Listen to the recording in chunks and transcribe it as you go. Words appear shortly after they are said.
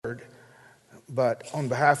But on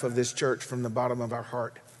behalf of this church, from the bottom of our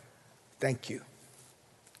heart, thank you.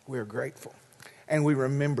 We're grateful. And we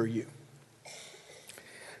remember you.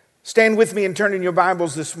 Stand with me and turn in your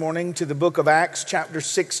Bibles this morning to the book of Acts, chapter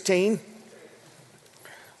 16.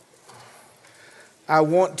 I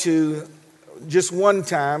want to, just one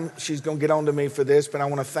time, she's going to get on to me for this, but I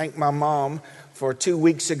want to thank my mom for 2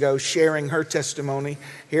 weeks ago sharing her testimony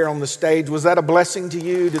here on the stage. Was that a blessing to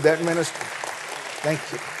you? Did that minister? Thank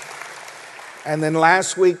you. And then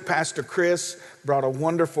last week, Pastor Chris brought a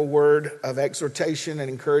wonderful word of exhortation and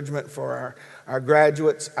encouragement for our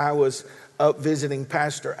graduates. I was up visiting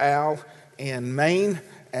Pastor Al in Maine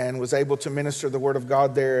and was able to minister the word of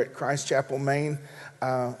God there at Christ Chapel, Maine.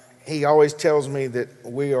 He always tells me that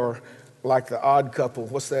we are like the Odd Couple.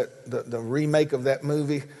 What's that? The remake of that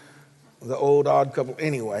movie? The old Odd Couple.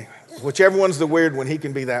 Anyway, whichever one's the weird one, he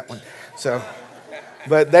can be that one. So,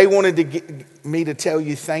 but they wanted to get me to tell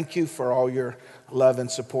you thank you for all your love and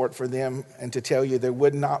support for them, and to tell you there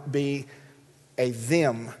would not be a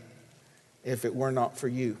them if it were not for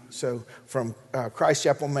you. So from Christ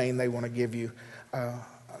Chapel, Maine, they want to give you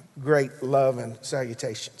great love and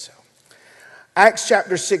salutation. So Acts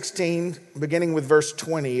chapter 16, beginning with verse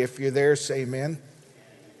 20. If you're there, say amen.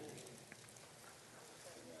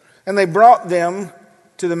 And they brought them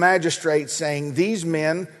to the magistrates, saying, "These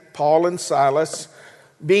men, Paul and Silas,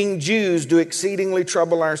 being Jews, do exceedingly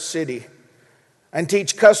trouble our city, and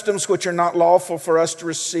teach customs which are not lawful for us to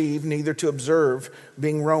receive, neither to observe,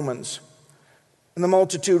 being Romans." And the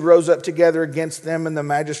multitude rose up together against them, and the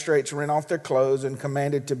magistrates rent off their clothes and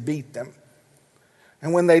commanded to beat them.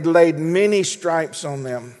 And when they'd laid many stripes on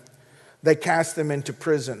them, they cast them into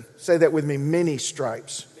prison. Say that with me, many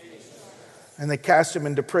stripes. And they cast them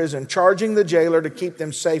into prison, charging the jailer to keep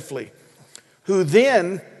them safely, who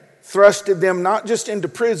then thrusted them not just into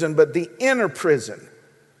prison, but the inner prison,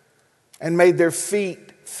 and made their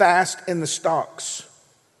feet fast in the stocks.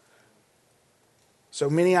 So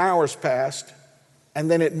many hours passed, and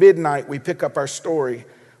then at midnight we pick up our story.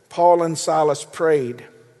 Paul and Silas prayed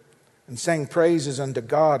and sang praises unto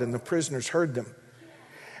God, and the prisoners heard them.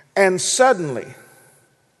 And suddenly,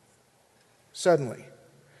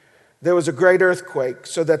 there was a great earthquake,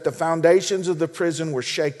 so that the foundations of the prison were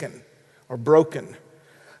shaken or broken.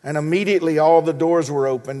 And immediately all the doors were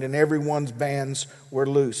opened, and everyone's bands were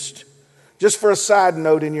loosed. Just for a side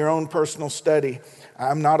note in your own personal study,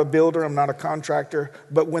 I'm not a builder, I'm not a contractor,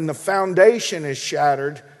 but when the foundation is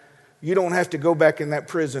shattered, you don't have to go back in that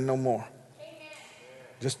prison no more.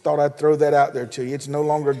 Just thought I'd throw that out there to you. It's no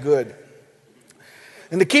longer good.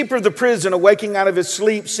 And the keeper of the prison, awaking out of his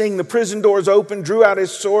sleep, seeing the prison doors open, drew out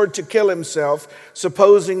his sword to kill himself,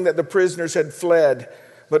 supposing that the prisoners had fled.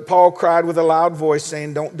 But Paul cried with a loud voice,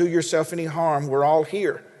 saying, "Don't do yourself any harm. We're all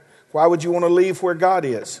here. Why would you want to leave where God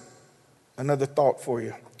is?" Another thought for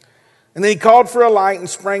you. And then he called for a light and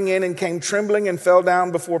sprang in and came trembling and fell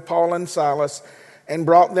down before Paul and Silas and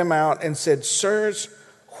brought them out and said, "Sirs,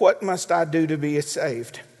 what must I do to be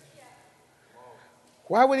saved?"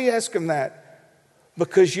 Why would he ask them that?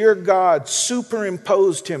 Because your God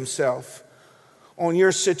superimposed himself on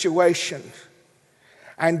your situation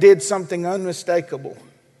and did something unmistakable,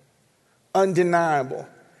 undeniable.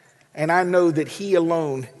 And I know that he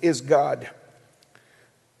alone is God.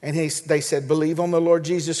 And they said, "Believe on the Lord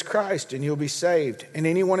Jesus Christ and you'll be saved, and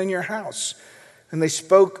anyone in your house." And they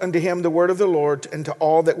spoke unto him the word of the Lord and to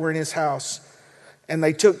all that were in his house. And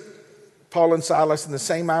they took Paul and Silas in the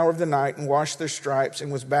same hour of the night and washed their stripes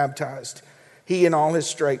and was baptized, he and all his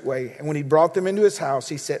straightway. And when he brought them into his house,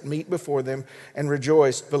 he set meat before them and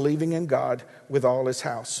rejoiced, believing in God with all his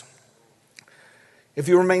house. If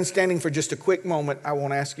you remain standing for just a quick moment, I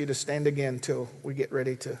won't ask you to stand again till we get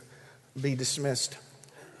ready to be dismissed.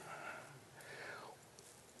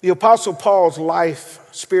 The Apostle Paul's life,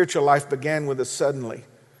 spiritual life, began with a suddenly.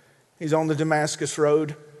 He's on the Damascus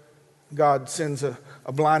Road. God sends a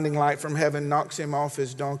blinding light from heaven, knocks him off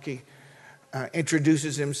his donkey,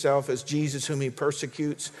 introduces himself as Jesus whom he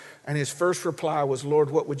persecutes. And his first reply was, "Lord,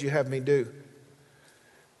 what would you have me do?"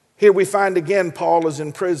 Here we find again Paul is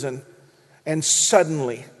in prison, and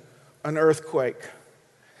suddenly an earthquake.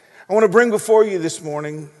 I want to bring before you this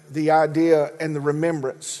morning the idea and the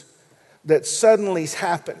remembrance that suddenlies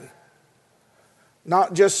happen,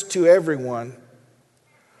 not just to everyone,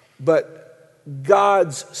 but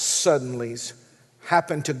God's suddenlies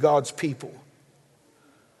happen to God's people.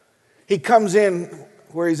 He comes in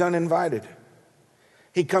where he's uninvited.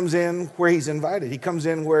 He comes in where he's invited. He comes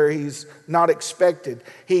in where he's not expected.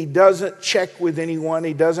 He doesn't check with anyone.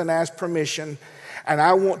 He doesn't ask permission. And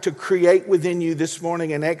I want to create within you this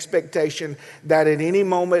morning an expectation that at any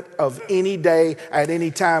moment of any day, at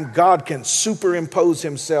any time, God can superimpose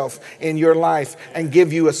himself in your life and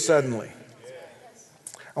give you a suddenly.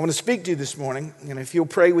 I want to speak to you this morning, and if you'll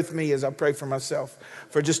pray with me as I pray for myself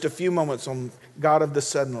for just a few moments on God of the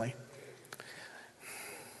suddenly.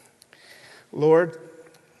 Lord,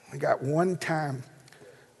 I got one time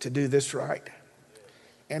to do this right.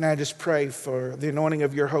 And I just pray for the anointing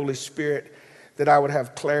of your Holy Spirit, that I would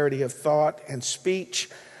have clarity of thought and speech,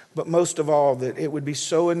 but most of all, that it would be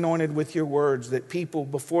so anointed with your words that people,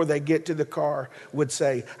 before they get to the car, would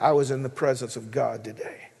say, I was in the presence of God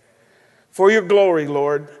today. For your glory,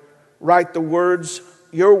 Lord, write the words,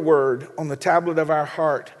 your word, on the tablet of our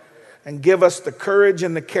heart, and give us the courage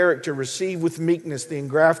and the character to receive with meekness the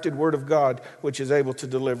engrafted word of God, which is able to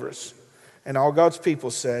deliver us. And all God's people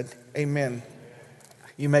said, amen.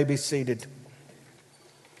 You may be seated.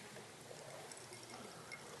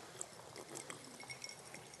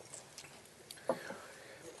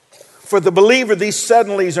 For the believer, these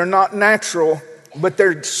suddenlies are not natural, but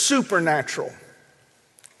they're supernatural.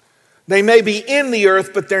 They may be in the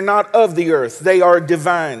earth, but they're not of the earth. They are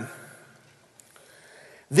divine.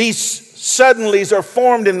 These suddenlies are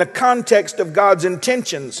formed in the context of God's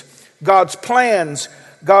intentions, God's plans,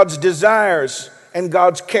 God's desires, and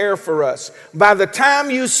God's care for us. By the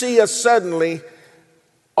time you see a suddenly,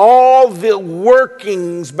 all the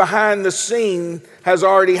workings behind the scene has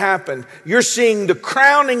already happened. You're seeing the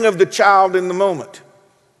crowning of the child in the moment.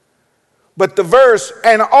 But the verse,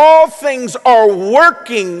 and all things are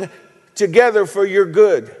working together for your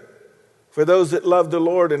good, for those that love the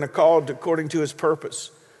Lord and are called according to his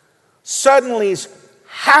purpose. Suddenlies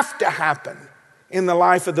have to happen in the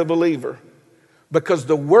life of the believer, because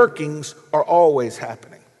the workings are always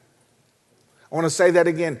happening. I want to say that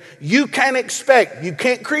again. You can't expect, you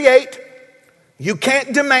can't create, you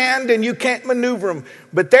can't demand, and you can't maneuver them.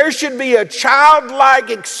 But there should be a childlike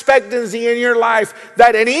expectancy in your life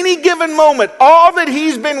that at any given moment, all that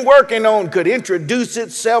he's been working on could introduce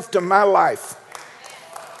itself to my life.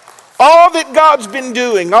 All that God's been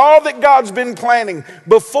doing, all that God's been planning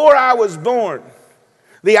before I was born.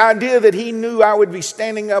 The idea that he knew I would be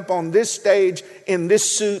standing up on this stage in this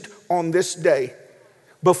suit on this day.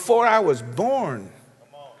 Before I was born,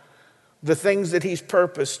 the things that he's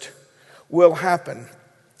purposed will happen.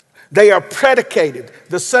 They are predicated.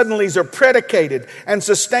 The suddenlies are predicated and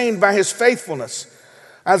sustained by his faithfulness.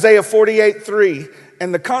 Isaiah 48:3.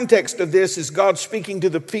 And the context of this is God speaking to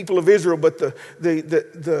the people of Israel, but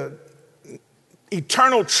the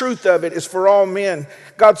eternal truth of it is for all men.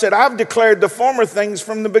 God said, I've declared the former things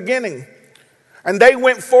from the beginning. And they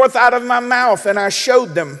went forth out of my mouth, and I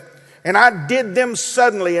showed them. And I did them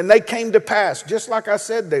suddenly, and they came to pass, just like I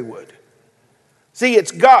said they would. See,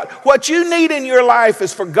 it's God. What you need in your life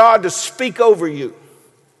is for God to speak over you.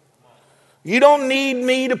 You don't need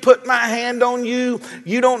me to put my hand on you.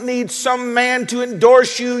 You don't need some man to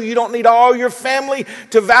endorse you. You don't need all your family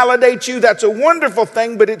to validate you. That's a wonderful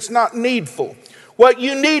thing, but it's not needful. What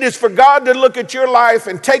you need is for God to look at your life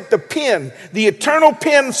and take the pen, the eternal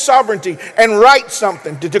pen sovereignty, and write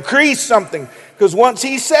something, to decree something. Because once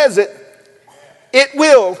he says it, it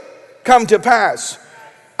will come to pass.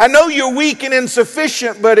 I know you're weak and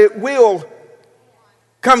insufficient, but it will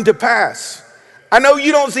come to pass. I know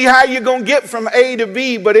you don't see how you're going to get from A to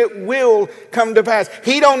B, but it will come to pass.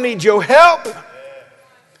 He don't need your help.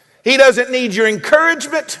 He doesn't need your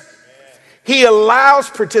encouragement. He allows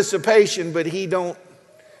participation, but he don't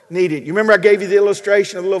need it. You remember I gave you the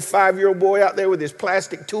illustration of a little 5-year-old boy out there with his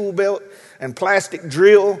plastic tool belt and plastic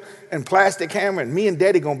drill and plastic hammer, and me and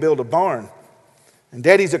Daddy going to build a barn. And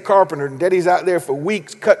Daddy's a carpenter, and Daddy's out there for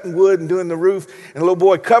weeks cutting wood and doing the roof, and the little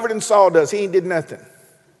boy covered in sawdust, he ain't did nothing.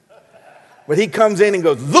 But he comes in and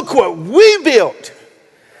goes, look what we built.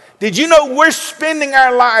 Did you know we're spending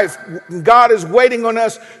our life, God is waiting on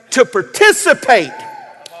us to participate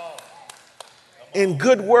in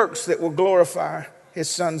good works that will glorify his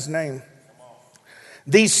son's name.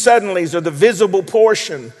 These suddenlies are the visible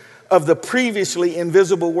portion of the previously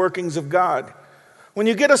invisible workings of God. When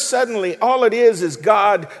you get a suddenly, all it is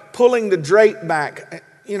God pulling the drape back.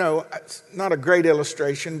 You know, it's not a great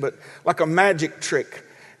illustration, but like a magic trick.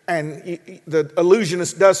 And the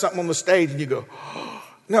illusionist does something on the stage and you go, oh.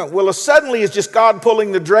 No, well, a suddenly is just God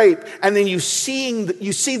pulling the drape, and then you see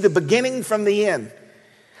the beginning from the end.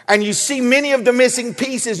 And you see many of the missing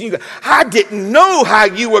pieces, and you go, I didn't know how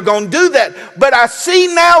you were going to do that. But I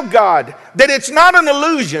see now, God, that it's not an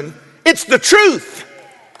illusion, it's the truth.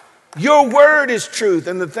 Your word is truth,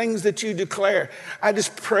 and the things that you declare. I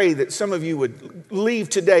just pray that some of you would leave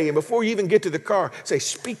today, and before you even get to the car, say,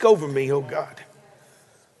 speak over me, oh God.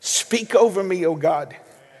 Speak over me, oh God.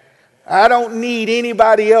 I don't need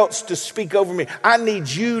anybody else to speak over me. I need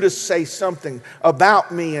you to say something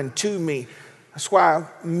about me and to me. That's why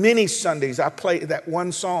many Sundays I play that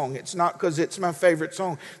one song. It's not because it's my favorite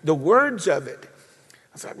song. The words of it.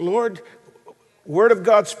 I was like, Lord, Word of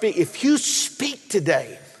God speak. If you speak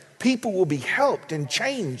today, people will be helped and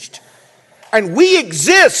changed. And we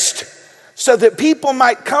exist so that people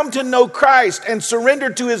might come to know Christ and surrender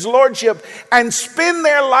to his lordship and spend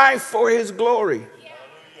their life for his glory.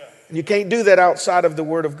 And you can't do that outside of the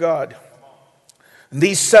Word of God. And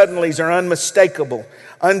these suddenlies are unmistakable,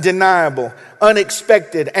 undeniable,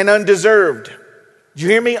 unexpected, and undeserved. Did you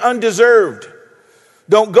hear me? Undeserved.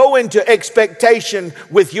 Don't go into expectation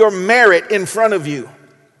with your merit in front of you.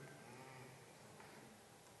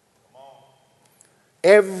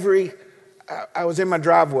 I was in my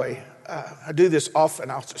driveway. I do this often.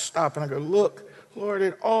 I'll just stop and I go, look, Lord,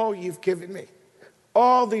 at all you've given me,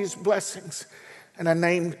 all these blessings. And I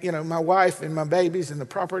named, my wife and my babies and the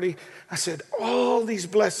property. I said, all these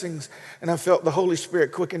blessings. And I felt the Holy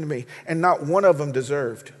Spirit quicken to me. And not one of them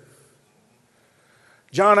deserved.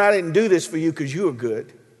 John, I didn't do this for you because you were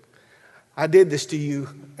good. I did this to you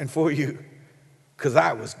and for you because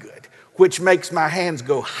I was good, which makes my hands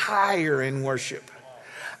go higher in worship.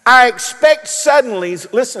 I expect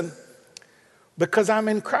suddenlies, listen, because I'm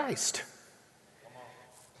in Christ.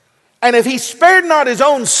 And if he spared not his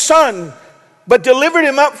own son, but delivered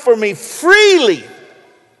him up for me freely,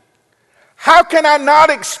 how can I not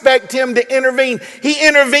expect him to intervene? He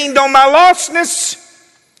intervened on my lostness.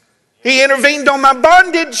 He intervened on my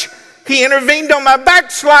bondage. He intervened on my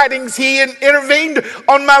backslidings. He intervened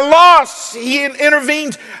on my loss. He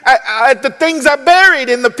intervened at the things I buried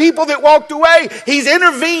and the people that walked away. He's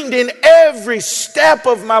intervened in every step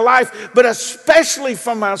of my life, but especially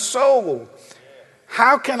for my soul.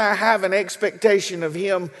 How can I have an expectation of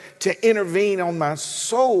him to intervene on my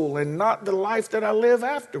soul and not the life that I live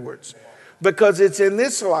afterwards? Because it's in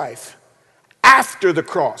this life, after the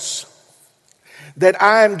cross, that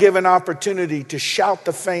I am given opportunity to shout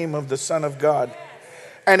the fame of the Son of God.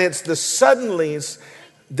 And it's the suddenlies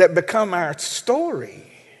that become our story.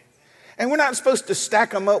 And we're not supposed to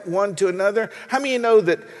stack them up one to another. How many of you know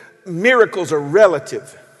that miracles are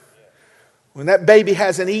relative? When that baby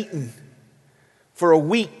hasn't eaten for a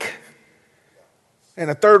week in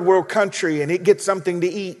a third world country and it gets something to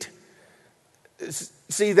eat.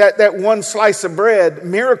 See, that one slice of bread,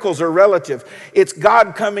 miracles are relative. It's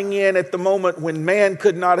God coming in at the moment when man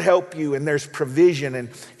could not help you and there's provision, and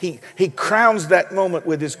he crowns that moment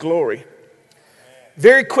with his glory.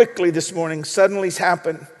 Very quickly this morning, suddenlies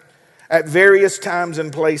happen at various times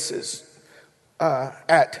and places.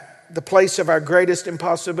 At the place of our greatest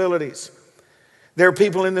impossibilities. There are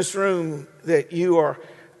people in this room that you are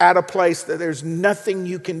at a place that there's nothing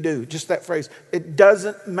you can do. Just that phrase. It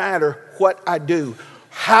doesn't matter what I do,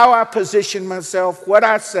 how I position myself, what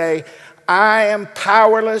I say. I am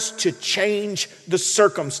powerless to change the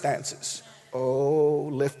circumstances. Oh,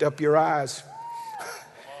 lift up your eyes.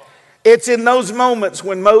 It's in those moments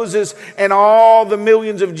when Moses and all the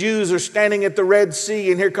millions of Jews are standing at the Red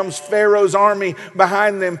Sea, and here comes Pharaoh's army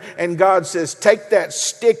behind them, and God says, take that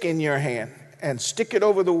stick in your hand and stick it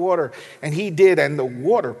over the water. And he did, and the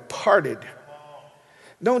water parted.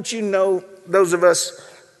 Don't you know, those of us,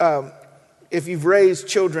 if you've raised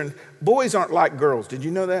children, boys aren't like girls. Did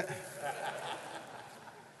you know that?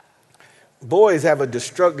 Boys have a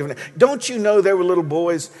destructive... Don't you know there were little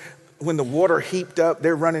boys, when the water heaped up,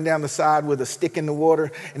 they're running down the side with a stick in the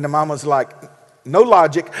water, and the mama's like, no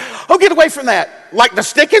logic. Oh, get away from that. Like the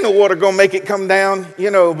stick in the water gonna make it come down,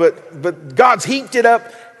 but God's heaped it up.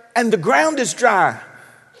 And the ground is dry.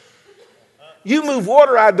 You move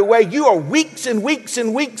water out of the way, you are weeks and weeks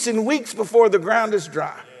and weeks and weeks before the ground is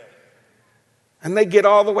dry. And they get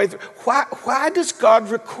all the way through. Why does God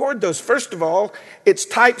record those? First of all, it's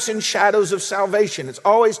types and shadows of salvation. It's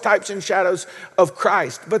always types and shadows of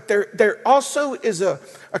Christ. But there also is a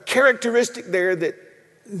characteristic there that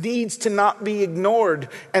needs to not be ignored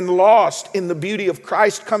and lost in the beauty of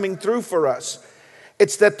Christ coming through for us.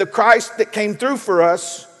 It's that the Christ that came through for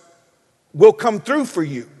us will come through for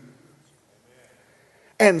you.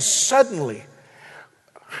 And suddenly,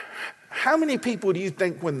 how many people do you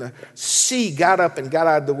think when the sea got up and got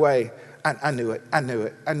out of the way, I knew it, I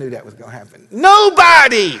knew that was going to happen?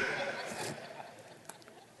 Nobody!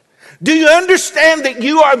 Do you understand that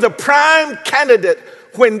you are the prime candidate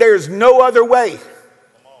when there's no other way?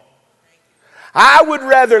 I would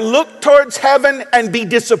rather look towards heaven and be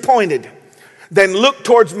disappointed than look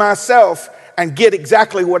towards myself and get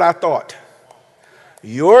exactly what I thought.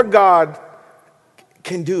 Your God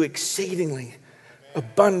can do exceedingly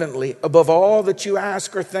abundantly above all that you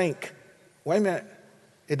ask or think. Wait a minute.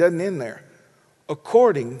 It doesn't end there.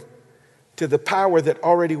 According to the power that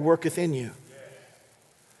already worketh in you.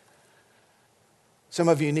 Some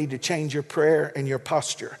of you need to change your prayer and your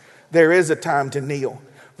posture. There is a time to kneel,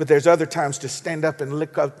 but there's other times to stand up and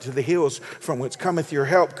look up to the hills from which cometh your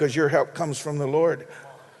help, because your help comes from the Lord.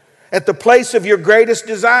 At the place of your greatest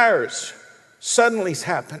desires, suddenlies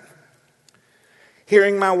happen.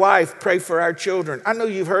 Hearing my wife pray for our children. I know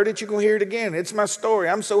you've heard it. You're going to hear it again. It's my story.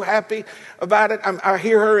 I'm so happy about it. I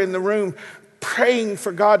hear her in the room praying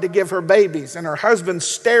for God to give her babies, and her husband's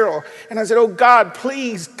sterile. And I said, oh God,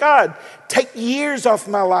 please, God, take years off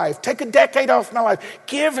my life. Take a decade off my life.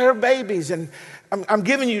 Give her babies. And I'm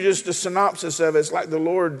giving you just a synopsis of it. It's like the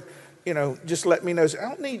Lord, just let me know. I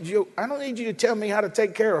don't need you to tell me how to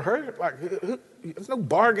take care of her. Like, there's no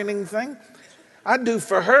bargaining thing. I do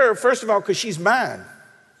for her, first of all, because she's mine.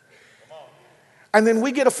 And then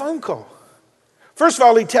we get a phone call. First of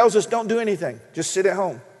all, he tells us don't do anything. Just sit at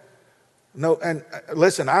home. No, and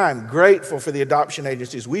listen, I'm grateful for the adoption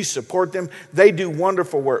agencies. We support them. They do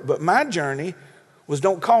wonderful work. But my journey was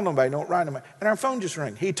don't call nobody, don't write nobody. And our phone just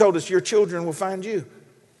rang. He told us your children will find you.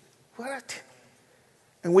 What?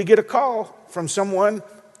 And we get a call from someone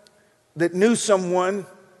that knew someone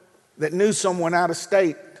out of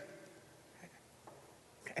state.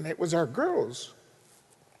 And it was our girls.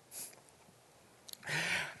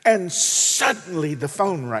 And suddenly the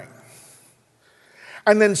phone rang.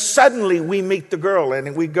 And then suddenly we meet the girl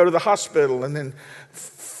and we go to the hospital. And then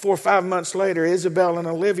 4 or 5 months later, Isabel and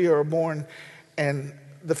Olivia are born. And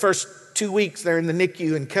the first 2 weeks they're in the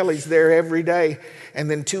NICU and Kelly's there every day. And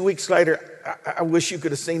then 2 weeks later, I wish you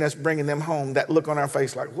could have seen us bringing them home. That look on our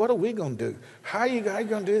face like, what are we going to do? How are you going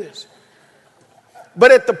to do this?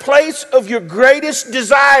 But at the place of your greatest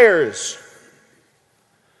desires,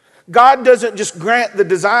 God doesn't just grant the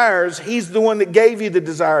desires. He's the one that gave you the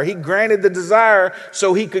desire. He granted the desire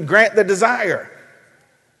so he could grant the desire.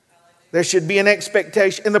 There should be an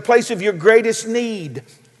expectation. In the place of your greatest need,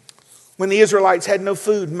 when the Israelites had no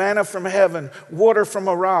food, manna from heaven, water from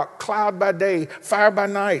a rock, cloud by day, fire by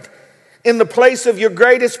night. In the place of your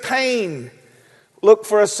greatest pain, look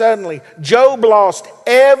for us suddenly. Job lost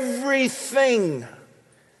everything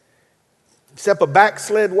except a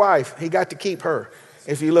backslid wife. He got to keep her,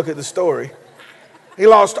 if you look at the story. He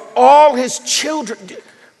lost all his children.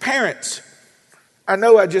 Parents, I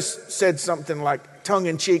know I just said something like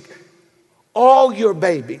tongue-in-cheek. All your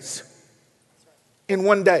babies in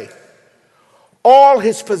one day. All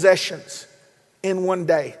his possessions in one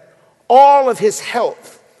day. All of his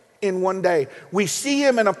health in one day. We see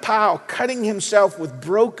him in a pile cutting himself with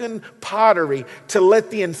broken pottery to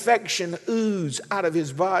let the infection ooze out of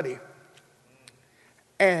his body.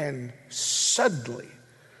 And suddenly,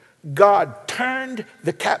 God turned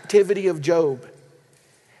the captivity of Job.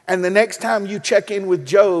 And the next time you check in with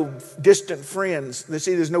Job, distant friends, they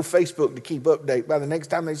see there's no Facebook to keep update. By the next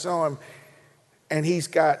time they saw him, and he's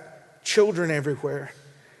got children everywhere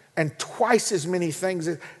and twice as many things.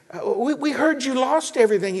 We heard you lost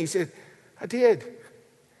everything. He said, I did.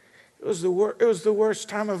 It was the worst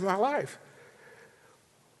time of my life.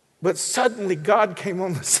 But suddenly God came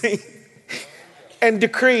on the scene and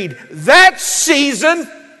decreed, that season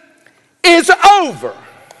is over.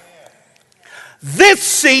 This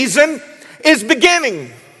season is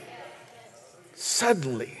beginning.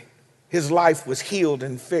 Suddenly, his life was healed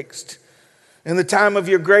and fixed. In the time of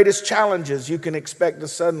your greatest challenges, you can expect a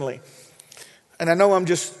suddenly. And I know I'm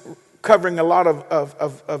just covering a lot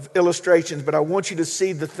of illustrations, but I want you to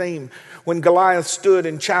see the theme. When Goliath stood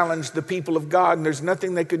and challenged the people of God, and there's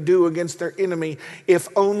nothing they could do against their enemy if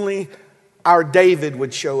only our David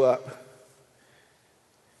would show up.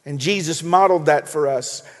 And Jesus modeled that for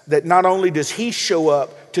us, that not only does he show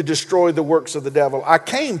up to destroy the works of the devil, I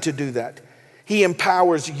came to do that. He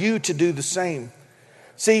empowers you to do the same.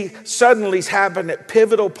 See, suddenlies happen at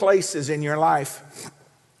pivotal places in your life.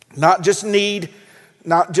 Not just need,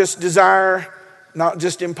 not just desire, not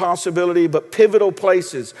just impossibility, but pivotal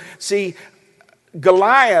places. See,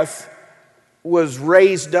 Goliath was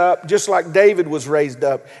raised up just like David was raised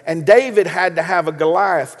up. And David had to have a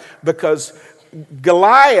Goliath because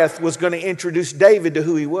Goliath was going to introduce David to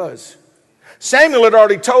who he was. Samuel had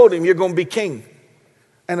already told him, you're going to be king,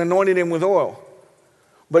 and anointed him with oil.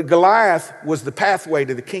 But Goliath was the pathway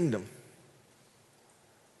to the kingdom.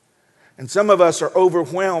 And some of us are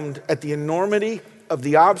overwhelmed at the enormity of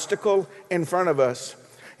the obstacle in front of us.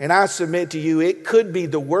 And I submit to you, it could be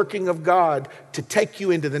the working of God to take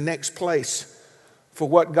you into the next place for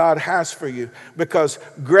what God has for you. Because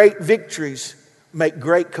great victories make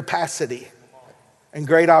great capacity and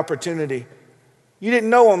great opportunity. You didn't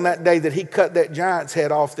know on that day that he cut that giant's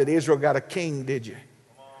head off that Israel got a king, did you?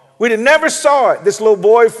 We'd have never saw it. This little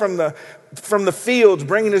boy from the fields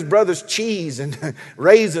bringing his brothers cheese and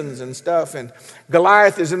raisins and stuff. And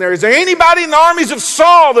Goliath is in there. Is there anybody in the armies of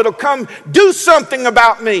Saul that'll come do something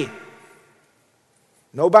about me?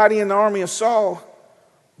 Nobody in the army of Saul.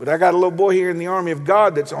 But I got a little boy here in the army of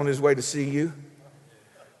God that's on his way to see you.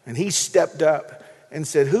 And he stepped up and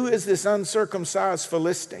said, who is this uncircumcised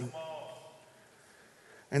Philistine?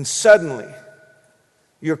 And suddenly,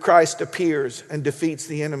 your Christ appears and defeats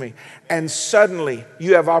the enemy. And suddenly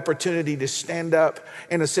you have opportunity to stand up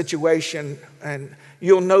in a situation and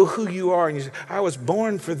you'll know who you are. And you say, I was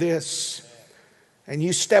born for this. And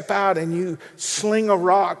you step out and you sling a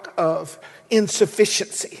rock of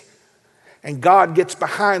insufficiency. And God gets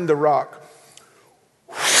behind the rock.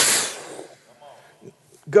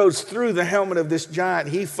 Goes through the helmet of this giant.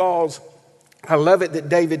 He falls. I love it that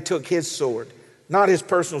David took his sword. Not his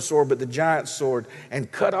personal sword, but the giant's sword,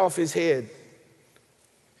 and cut off his head.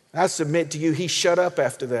 I submit to you, he shut up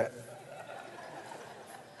after that.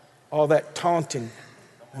 All that taunting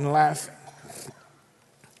and laughing.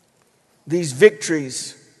 These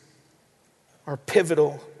victories are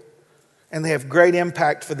pivotal, and they have great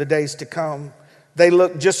impact for the days to come. They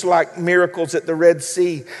look just like miracles at the Red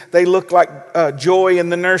Sea. They look like joy in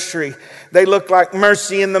the nursery. They look like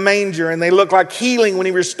mercy in the manger. And they look like healing when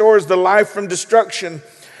he restores the life from destruction.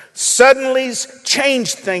 Suddenlies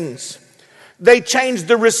change things. They change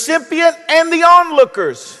the recipient and the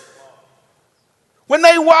onlookers. When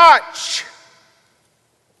they watch,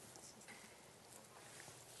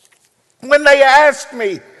 when they ask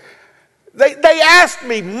me, they asked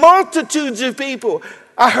me, multitudes of people,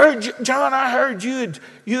 I heard, John, I heard you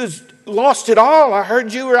had lost it all. I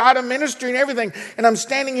heard you were out of ministry and everything. And I'm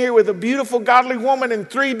standing here with a beautiful, godly woman and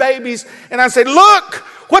 3 babies. And I said, look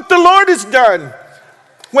what the Lord has done.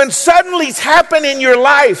 When suddenlies happen in your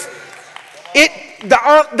life,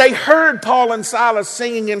 they heard Paul and Silas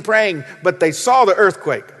singing and praying, but they saw the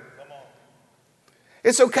earthquake.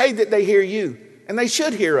 It's okay that they hear you, and they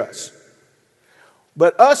should hear us.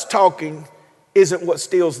 But us talking isn't what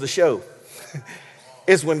steals the show.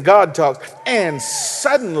 It's when God talks. And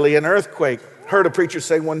suddenly an earthquake. Heard a preacher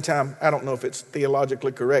say one time, I don't know if it's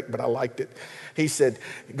theologically correct, but I liked it. He said,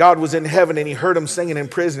 God was in heaven and he heard him singing in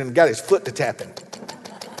prison and got his foot to tapping.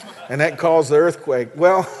 And that caused the earthquake.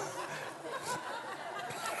 Well,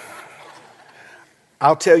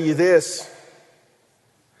 I'll tell you this.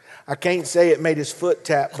 I can't say it made his foot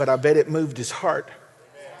tap, but I bet it moved his heart.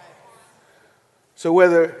 So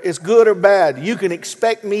whether it's good or bad, you can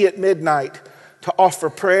expect me at midnight to offer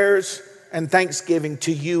prayers and thanksgiving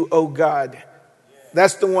to you, O God.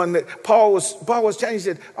 That's the one that Paul was telling. He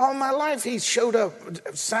said, all my life he showed up,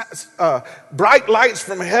 bright lights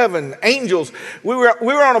from heaven, angels. We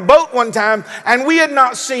were on a boat one time and we had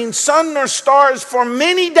not seen sun nor stars for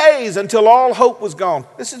many days until all hope was gone.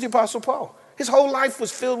 This is the Apostle Paul. His whole life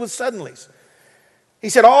was filled with suddenlies. He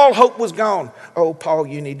said all hope was gone. Oh, Paul,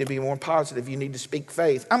 you need to be more positive. You need to speak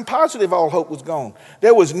faith. I'm positive all hope was gone.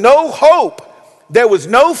 There was no hope. There was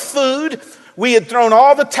no food. We had thrown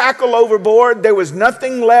all the tackle overboard. There was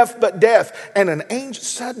nothing left but death. And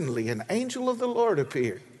suddenly an angel of the Lord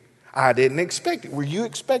appeared. I didn't expect it. Were you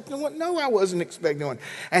expecting one? No, I wasn't expecting one.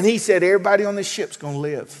 And he said, everybody on this ship's going to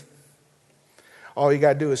live. All you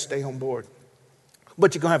got to do is stay on board.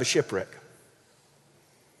 But you're going to have a shipwreck.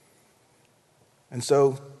 And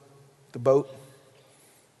so the boat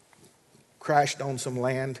crashed on some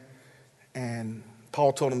land, and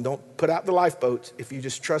Paul told them, don't put out the lifeboats. If you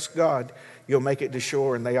just trust God, you'll make it to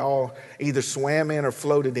shore. And they all either swam in or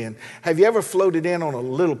floated in. Have you ever floated in on a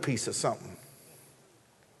little piece of something?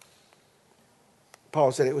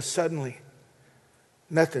 Paul said it was suddenly.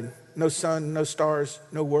 Nothing. No sun, no stars,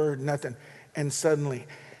 no word, nothing. And suddenly.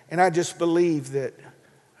 And I just believe that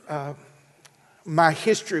my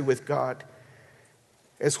history with God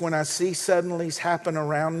is when I see suddenlies happen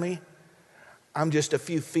around me, I'm just a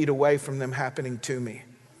few feet away from them happening to me.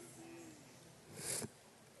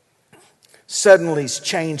 Suddenlies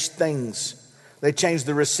change things. They change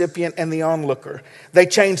the recipient and the onlooker. They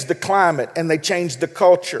change the climate and they change the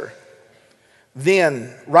culture.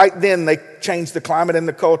 Right then, they change the climate and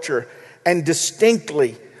the culture. And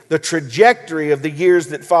distinctly, the trajectory of the years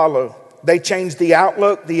that follow. They change the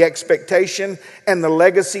outlook, the expectation, and the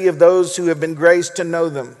legacy of those who have been graced to know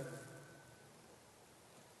them.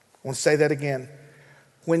 I want to say that again.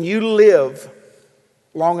 When you live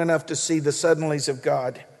long enough to see the suddenlies of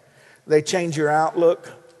God, they change your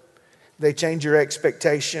outlook, they change your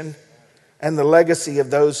expectation, and the legacy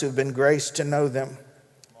of those who've been graced to know them.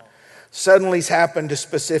 Suddenlies happen to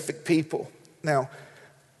specific people. Now,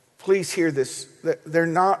 please hear this. They're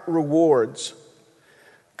not rewards,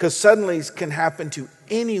 because suddenlies can happen to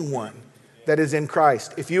anyone that is in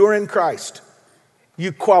Christ. If you are in Christ,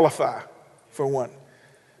 you qualify for one.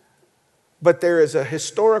 But there is a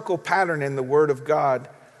historical pattern in the Word of God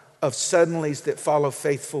of suddenlies that follow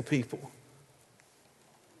faithful people.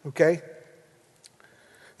 Okay?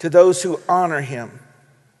 To those who honor Him,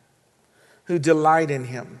 who delight in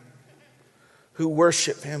Him, who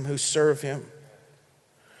worship Him, who serve Him.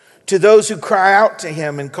 To those who cry out to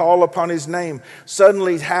Him and call upon His name,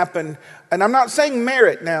 suddenly happen. And I'm not saying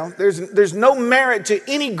merit now. There's no merit to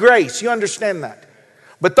any grace. You understand that.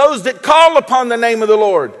 But those that call upon the name of the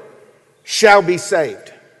Lord shall be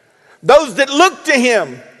saved. Those that look to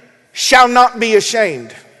Him shall not be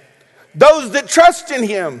ashamed. Those that trust in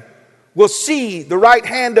Him will see the right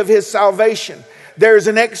hand of His salvation. There's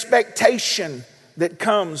an expectation that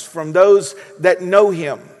comes from those that know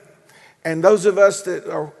Him. And those of us that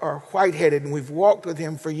are white-headed and we've walked with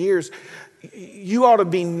Him for years, you ought to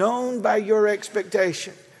be known by your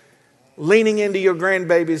expectation. Leaning into your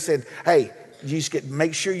grandbaby and said, hey, you just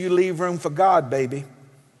make sure you leave room for God, baby.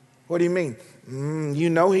 What do you mean? You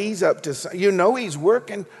know He's up to something. You know He's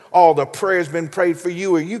working. All the prayers been prayed for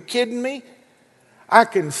you. Are you kidding me? I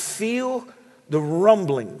can feel the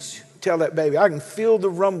rumblings. Tell that baby, I can feel the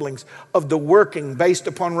rumblings of the working based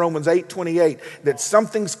upon Romans 8:28, that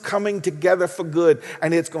something's coming together for good.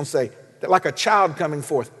 And it's going to say, like a child coming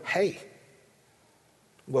forth, hey.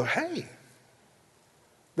 Well, hey.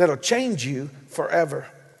 That'll change you forever.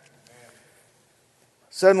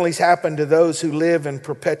 Suddenlies happen to those who live in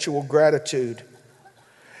perpetual gratitude.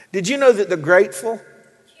 Did you know that the grateful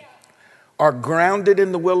are grounded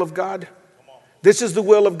in the will of God? This is the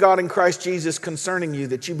will of God in Christ Jesus concerning you,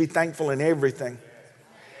 that you be thankful in everything.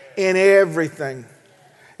 In everything.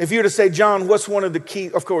 If you were to say, John, what's one of the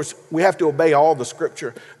keys? Of course, we have to obey all the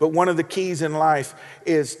scripture. But one of the keys in life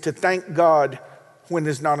is to thank God when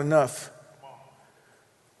there's not enough.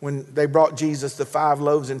 When they brought Jesus the 5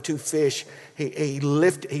 loaves and 2 fish,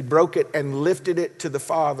 he broke it and lifted it to the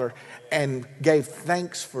Father and gave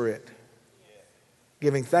thanks for it.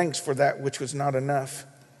 Giving thanks for that which was not enough.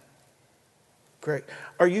 Great.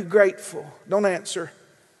 Are you grateful? Don't answer.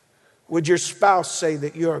 Would your spouse say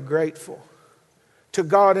that you are grateful to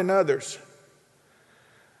God and others?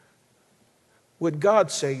 Would God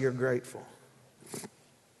say you're grateful?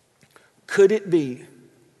 Could it be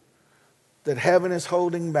that heaven is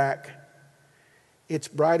holding back its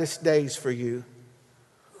brightest days for you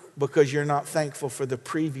because you're not thankful for the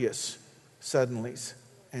previous suddenlies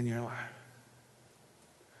in your life?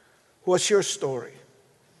 What's your story?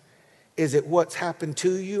 Is it what's happened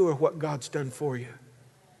to you or what God's done for you?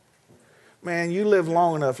 Man, you live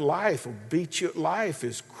long enough, life will beat you. Life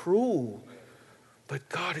is cruel, but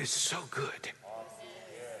God is so good.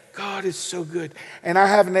 God is so good. And I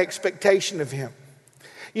have an expectation of Him.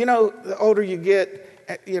 You know, the older you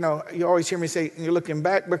get, you know, you always hear me say, you're looking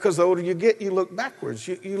back, because the older you get, you look backwards.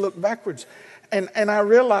 You look backwards. And I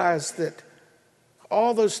realize that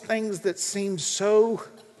all those things that seem so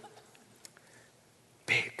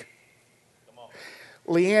big.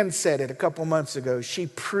 Leanne said it a couple months ago. She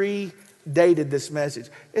predated this message.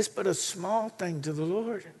 It's but a small thing to the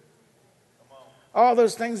Lord. All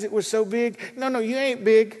those things that were so big. No, you ain't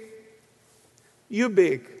big. You're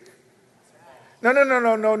big. No.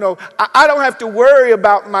 I don't have to worry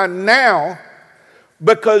about my now,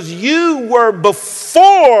 because you were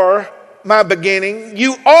before my beginning.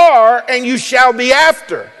 You are and you shall be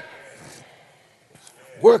after.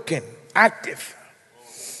 Working, active.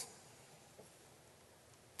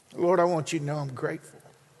 Lord, I want you to know I'm grateful.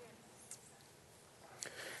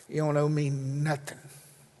 You don't owe me nothing.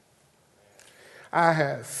 I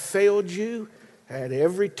have failed you at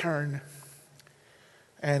every turn.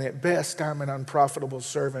 And at best, I'm an unprofitable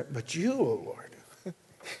servant. But you, O Lord,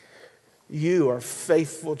 you are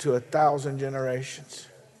faithful to 1,000 generations.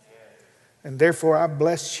 And therefore, I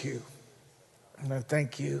bless you. And I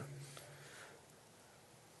thank you.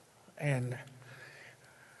 And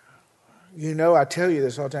you know, I tell you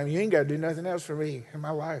this all the time. You ain't got to do nothing else for me in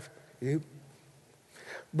my life.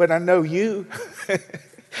 But I know you.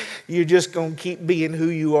 You're just going to keep being who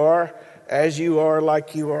you are, as you are,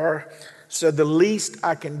 like you are. So the least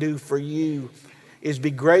I can do for you is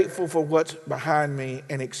be grateful for what's behind me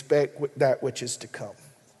and expect that which is to come.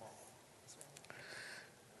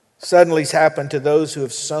 Suddenlies happen to those who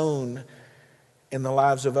have sown in the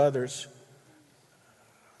lives of others.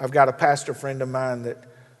 I've got a pastor friend of mine that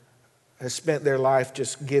has spent their life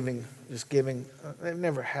just giving. They've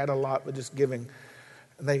never had a lot, but just giving.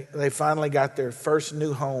 They finally got their first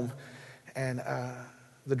new home, and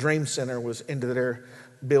the Dream Center was into their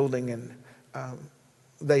building, and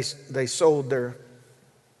they sold their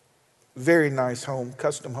very nice home,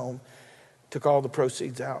 custom home, took all the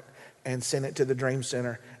proceeds out and sent it to the Dream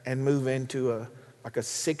Center and moved into a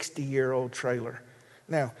 60-year-old trailer.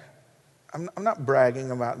 Now, I'm not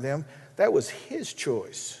bragging about them. That was his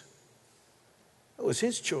choice. It was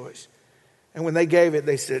his choice. And when they gave it,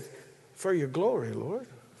 they said, "For your glory, Lord,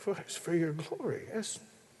 for your glory."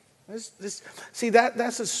 See,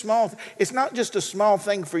 that's a small. It's not just a small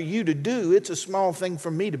thing for you to do. It's a small thing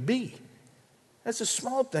for me to be. That's a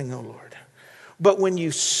small thing, oh Lord. But when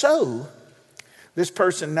you sow, this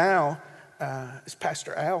person now is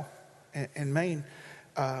Pastor Al in Maine.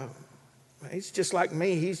 He's just like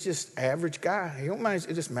me. He's just average guy. He don't mind.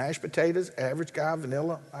 It's just mashed potatoes, average guy,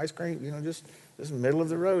 vanilla, ice cream, just middle of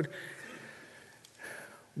the road.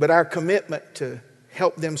 But our commitment to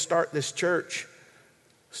help them start this church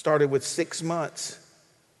started with 6 months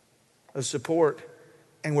of support,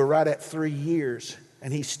 and we're right at 3 years,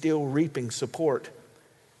 and he's still reaping support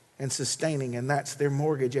and sustaining, and that's their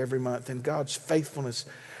mortgage every month, and God's faithfulness.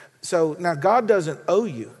 So now God doesn't owe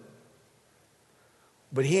you,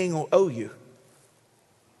 but he ain't gonna owe you.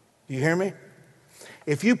 You hear me?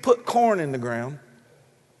 If you put corn in the ground,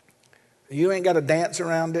 you ain't got to dance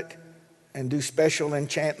around it and do special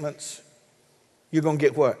enchantments. You're gonna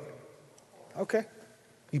get what? Okay.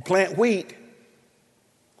 You plant wheat.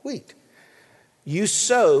 You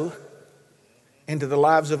sow into the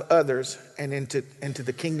lives of others and into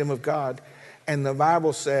the kingdom of God, and the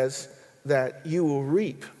Bible says that you will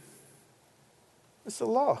reap. It's the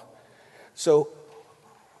law. So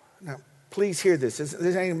now, please hear this.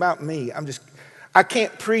 This ain't about me. I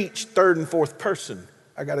can't preach third and fourth person.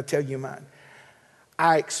 I got to tell you mine.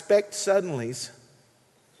 I expect suddenlies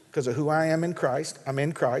because of who I am in Christ. I'm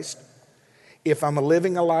in Christ. If I'm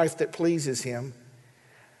living a life that pleases him,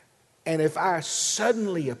 and if I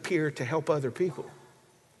suddenly appear to help other people,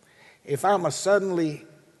 if I'm a suddenly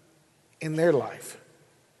in their life,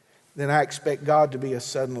 then I expect God to be a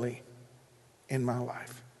suddenly in my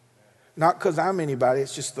life. Not because I'm anybody,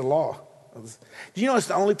 it's just the law. Do you know it's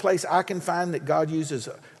the only place I can find that God uses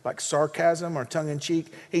like sarcasm or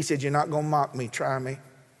tongue-in-cheek? He said, "You're not going to mock me, try me.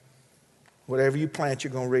 Whatever you plant,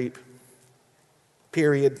 you're going to reap.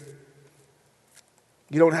 Period."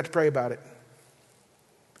 You don't have to pray about it.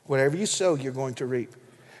 Whatever you sow, you're going to reap.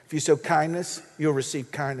 If you sow kindness, you'll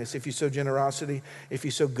receive kindness. If you sow generosity, if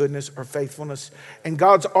you sow goodness or faithfulness. And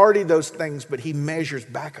God's already those things, but he measures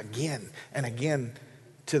back again and again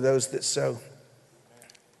to those that sow.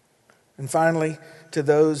 And finally, to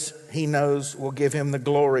those he knows will give him the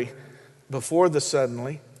glory before the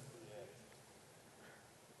suddenly,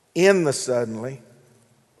 in the suddenly,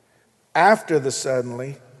 after the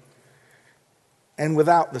suddenly, and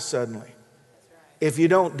without the suddenly. If you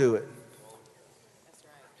don't do it,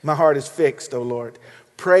 my heart is fixed, O Lord.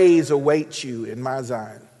 Praise awaits you in my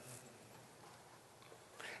Zion.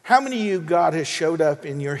 How many of you, God has showed up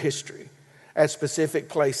in your history at specific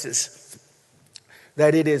places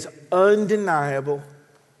that it is undeniable,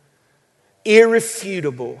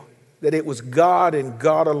 irrefutable, that it was God and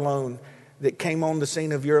God alone that came on the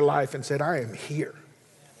scene of your life and said, "I am here."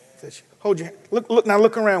 Hold your hand.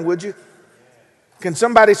 Look around, would you? Can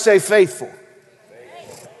somebody say faithful?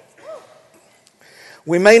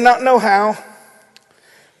 We may not know how.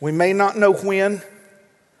 We may not know when.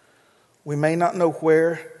 We may not know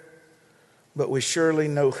where. But we surely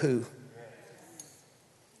know who.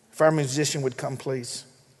 If our musician would come, please.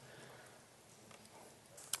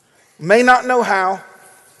 May not know how.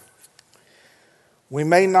 We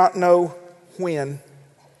may not know when.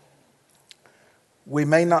 We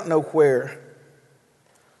may not know where.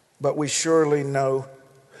 But we surely know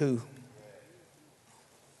who.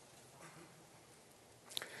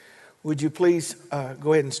 Would you please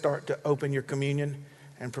go ahead and start to open your communion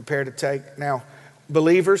and prepare to take. Now,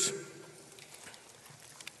 believers,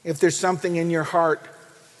 if there's something in your heart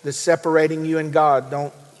that's separating you and God,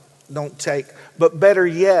 don't take. But better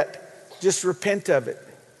yet, just repent of it.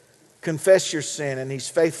 Confess your sin, and he's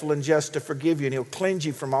faithful and just to forgive you, and he'll cleanse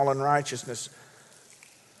you from all unrighteousness.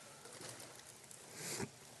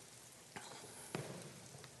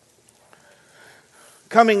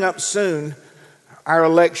 Coming up soon, our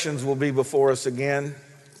elections will be before us again.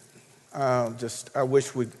 I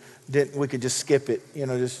wish we could just skip it.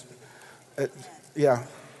 Yeah.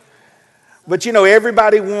 But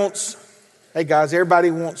everybody wants. Hey guys,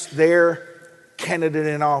 everybody wants their candidate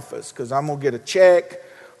in office because I'm gonna get a check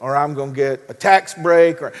or I'm gonna get a tax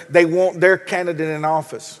break, or they want their candidate in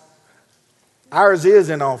office. Ours is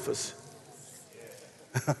in office.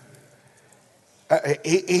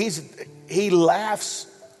 He laughs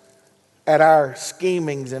at our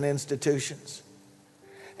schemings and institutions.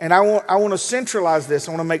 And I want to centralize this.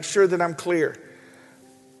 I want to make sure that I'm clear.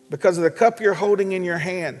 Because of the cup you're holding in your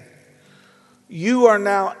hand, you are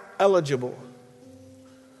now eligible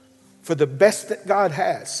for the best that God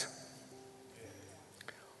has.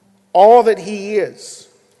 All that He is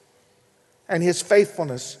and His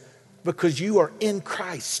faithfulness, because you are in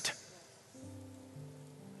Christ.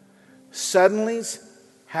 Suddenlies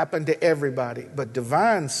happen to everybody, but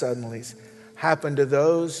divine suddenlies happen to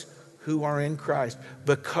those who are in Christ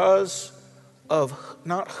because of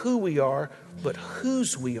not who we are, but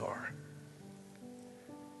whose we are.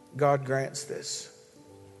 God grants this.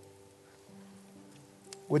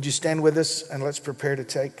 Would you stand with us and let's prepare to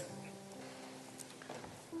take?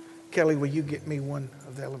 Kelly, will you get me one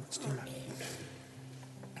of the elements? Do you mind?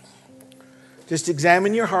 Just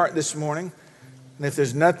examine your heart this morning. And if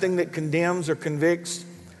there's nothing that condemns or convicts,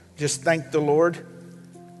 just thank the Lord.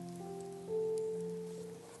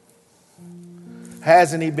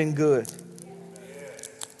 Hasn't He been good?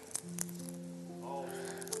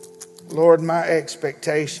 Lord, my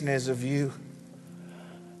expectation is of You.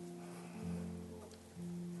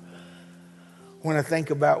 When I think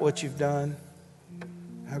about what You've done,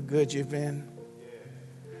 how good You've been.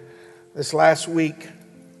 This last week,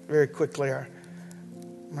 very quickly,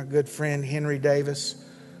 my good friend Henry Davis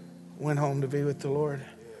went home to be with the Lord.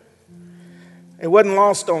 It wasn't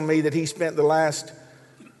lost on me that he spent the last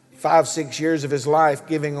 5-6 years of his life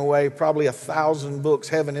giving away probably 1,000 books.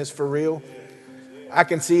 Heaven is for real. I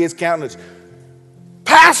can see his countenance.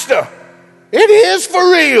 Pastor, it is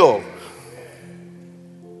for real.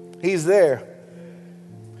 He's there.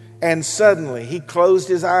 And suddenly he closed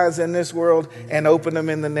his eyes in this world and opened them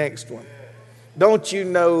in the next one. Don't you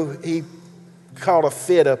know he caught a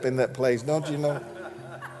fit up in that place? Don't you know?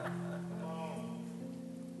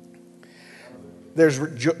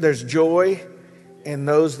 There's joy in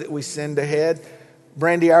those that we send ahead.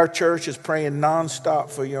 Brandy, our church is praying nonstop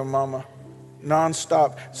for your mama.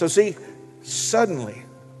 Nonstop. So see, suddenly,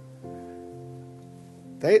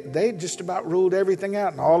 they just about ruled everything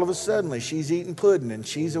out. And all of a sudden, she's eating pudding and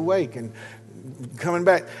she's awake and coming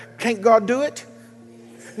back. Can't God do it?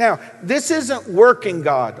 Now, this isn't working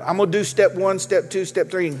God. I'm going to do step 1, step 2,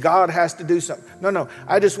 step 3, and God has to do something. No.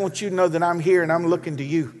 I just want you to know that I'm here and I'm looking to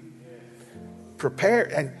you. Prepare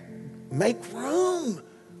and make room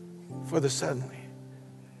for the suddenly.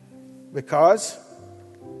 Because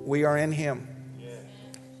we are in Him.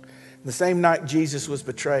 The same night Jesus was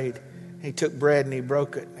betrayed, He took bread and He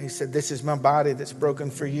broke it. He said, "This is my body that's broken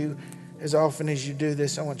for you. As often as you do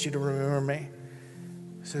this, I want you to remember me."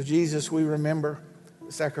 So Jesus, we remember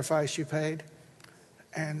the sacrifice You paid.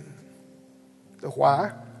 And the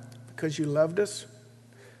why, because You loved us.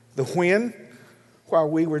 The when, while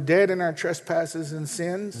we were dead in our trespasses and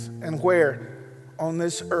sins. And where, on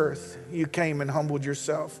this earth, You came and humbled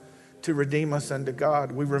Yourself to redeem us unto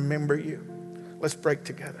God. We remember You. Let's break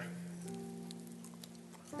together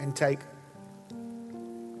and take.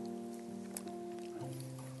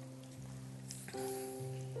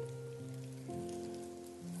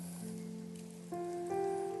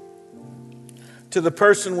 To the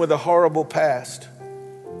person with a horrible past,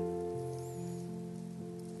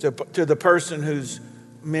 to the person whose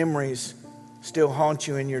memories still haunt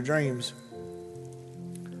you in your dreams,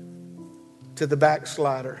 to the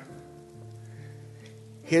backslider,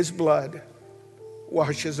 His blood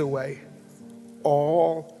washes away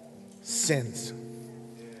all sins.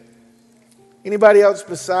 Anybody else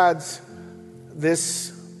besides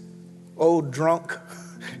this old drunk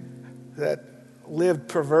that lived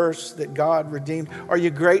perverse that God redeemed? Are you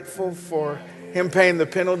grateful for Him paying the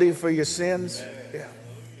penalty for your sins? Yeah.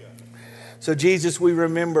 So Jesus, we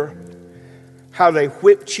remember how they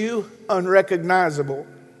whipped You unrecognizable.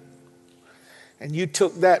 And You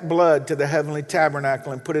took that blood to the heavenly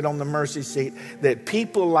tabernacle and put it on the mercy seat, that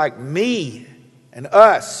people like me and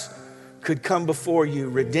us could come before You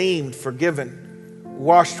redeemed, forgiven,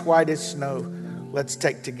 washed white as snow. Let's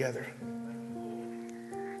take together.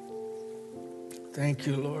 Thank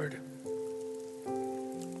You, Lord.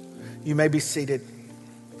 You may be seated.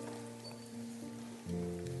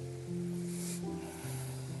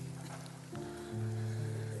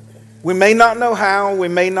 We may not know how, we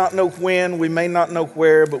may not know when, we may not know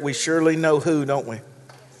where, but we surely know who, don't we?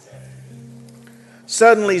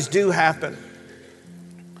 Suddenlies do happen.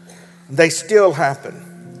 They still happen.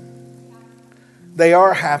 They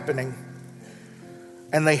are happening.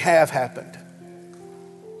 And they have happened.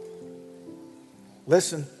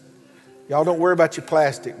 Listen, y'all don't worry about your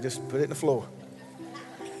plastic. Just put it in the floor.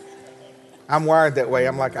 I'm wired that way.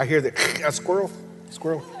 I'm like, I hear that, a squirrel.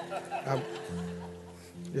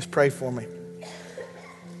 Just pray for me.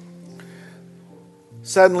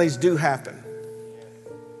 Suddenlies do happen.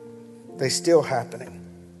 They're still happening.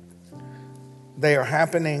 They are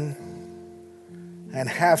happening and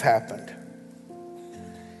have happened.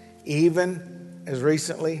 Even as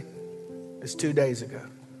recently as 2 days ago.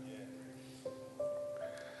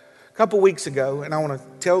 A couple weeks ago, and I want to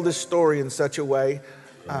tell this story in such a way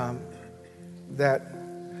that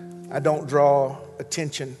I don't draw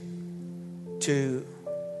attention to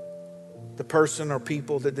the person or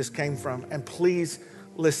people that this came from. And please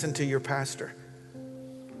listen to your pastor.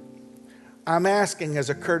 I'm asking as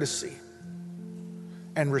a courtesy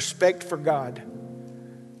and respect for God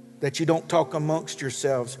that you don't talk amongst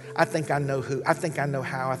yourselves. I think I know who. I think I know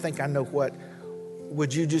how. I think I know what.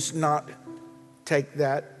 Would you just not take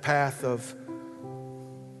that path of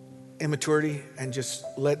immaturity and just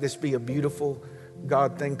let this be a beautiful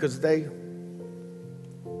God thing? Because they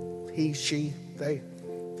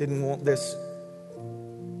didn't want this.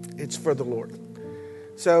 It's for the Lord.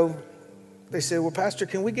 So they said, well, Pastor,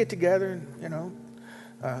 can we get together? And,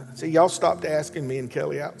 see, y'all stopped asking me and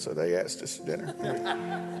Kelly out, so they asked us to dinner.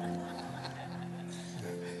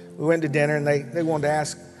 We went to dinner, and they wanted to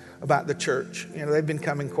ask about the church. They've been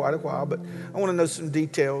coming quite a while, but I want to know some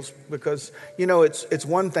details because, it's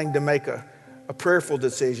one thing to make a prayerful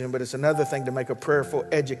decision, but it's another thing to make a prayerful,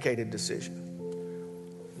 educated decision.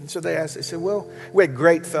 And so they said, well, we had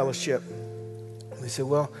great fellowship. They said,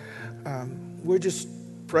 well, we're just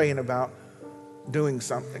praying about doing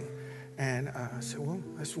something. And I said, well,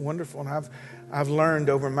 that's wonderful. And I've learned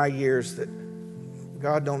over my years that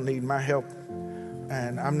God don't need my help.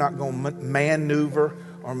 And I'm not going to maneuver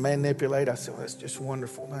or manipulate. I said, well, that's just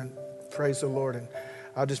wonderful. Man, praise the Lord. And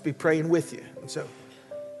I'll just be praying with you. And so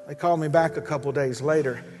they called me back a couple days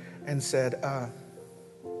later and said,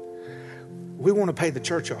 we want to pay the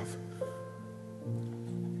church off.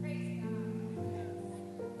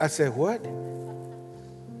 I said, what? We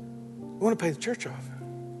want to pay the church off.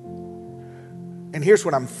 And here's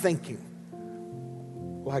what I'm thinking.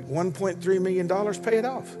 Like $1.3 million, pay it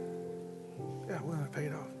off. Yeah, we're going to pay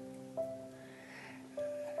it off.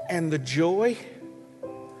 And the joy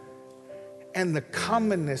and the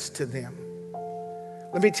commonness to them.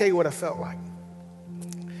 Let me tell you what I felt like.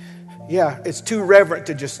 Yeah, it's too reverent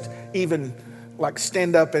to just even like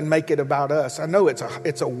stand up and make it about us. I know it's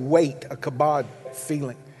a weight, a kabod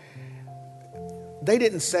feeling. They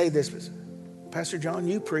didn't say this, but Pastor John,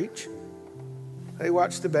 you preach. They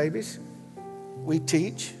watch the babies. We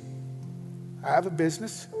teach. I have a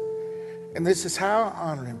business. And this is how I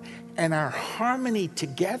honor him. And our harmony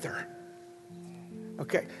together.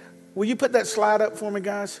 Okay. Will you put that slide up for me,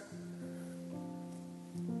 guys?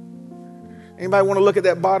 Anybody want to look at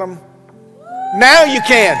that bottom? Now you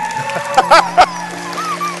can.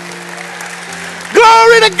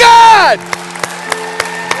 Glory to God.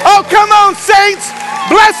 Oh, come on, saints.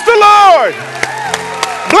 Bless the Lord.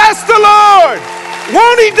 Bless the Lord.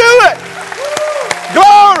 Won't he do it?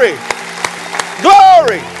 Glory.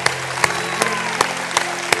 Glory.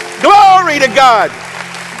 Glory to God.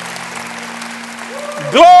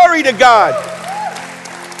 Glory to God.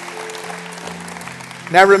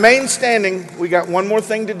 Now remain standing. We got one more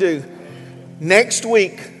thing to do. Next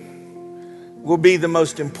week will be the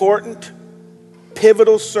most important,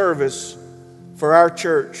 pivotal service for our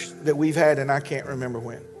church that we've had, and I can't remember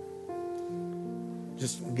when.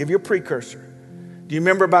 Just give you a precursor. Do you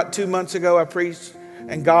remember about 2 months ago I preached,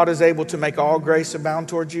 and God is able to make all grace abound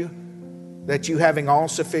towards you, that you having all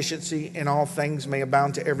sufficiency in all things may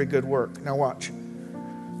abound to every good work. Now watch.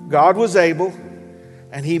 God was able,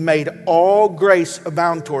 and he made all grace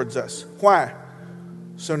abound towards us. Why?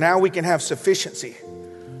 So now we can have sufficiency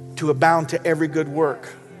to abound to every good work.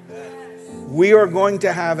 We are going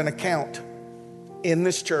to have an account in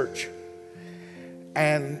this church.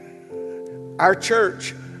 And our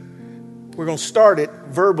church, we're going to start it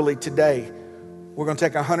verbally today. We're going to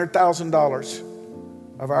take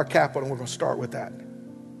 $100,000 of our capital and we're going to start with that.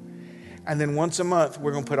 And then once a month,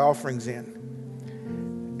 we're going to put offerings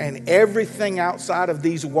in. And everything outside of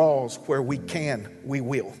these walls where we can, we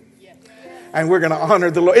will. And we're going to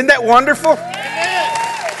honor the Lord. Isn't that wonderful?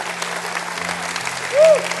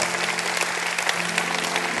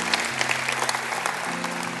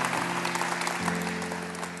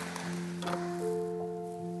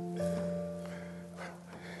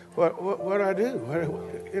 What do I do?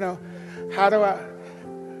 How do I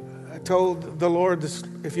told the Lord this,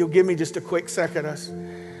 if you'll give me just a quick second,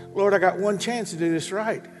 Lord, I got one chance to do this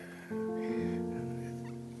right.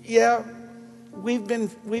 Yeah, we've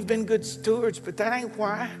been good stewards, but that ain't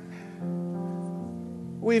why.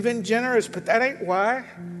 We've been generous, but that ain't why.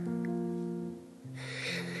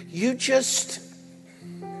 You just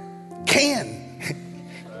can.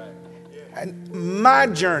 And my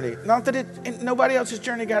journey, not that nobody else's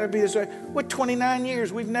journey got to be this way. We're 29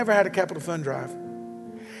 years. We've never had a capital fund drive.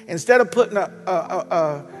 Instead of putting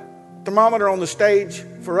a thermometer on the stage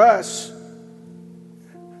for us,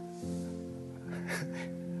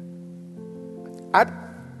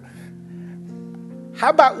 how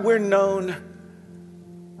about we're known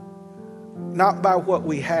not by what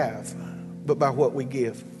we have, but by what we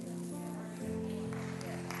give?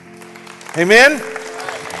 Amen?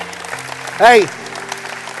 Hey,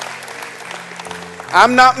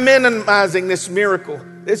 I'm not minimizing this miracle.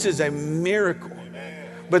 This is a miracle.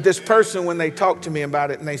 But this person, when they talked to me about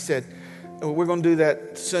it, and they said, oh, we're going to do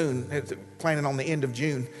that soon, planning on the end of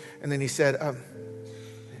June. And then he said, I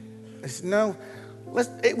said, no,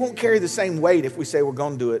 it won't carry the same weight if we say we're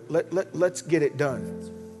going to do it. Let's get it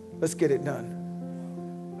done. Let's get it done.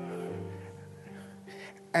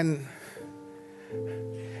 And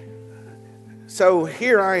so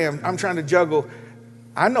here I am. I'm trying to juggle.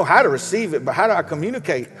 I know how to receive it, but how do I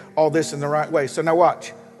communicate all this in the right way? So now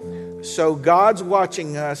watch. So God's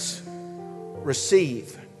watching us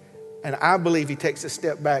receive. And I believe he takes a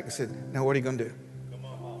step back and said, now what are you going to do?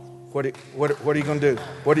 What are you going to do?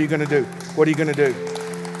 What are you going to do? What are you going to do?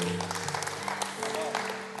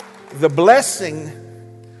 The blessing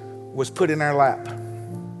was put in our lap,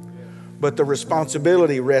 but the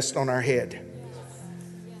responsibility rests on our head.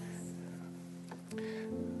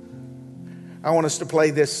 I want us to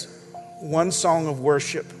play this one song of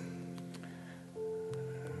worship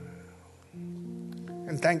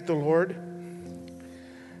and thank the Lord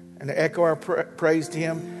and to echo our praise to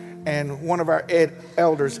him. And one of our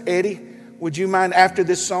elders, Eddie, would you mind after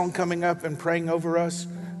this song coming up and praying over us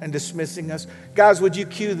and dismissing us? Guys, would you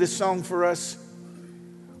cue this song for us?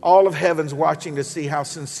 All of heaven's watching to see how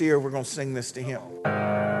sincere we're going to sing this to him.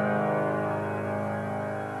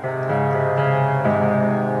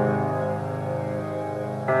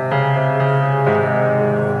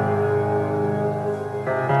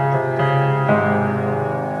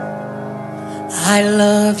 I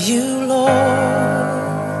love you, Lord,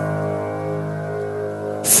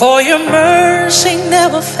 for your mercy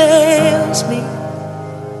never fails me.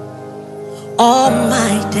 All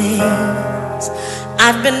my days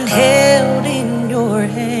I've been held in your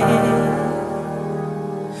hand.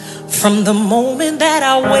 From the moment that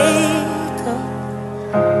I wake up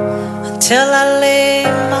until I lay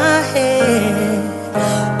my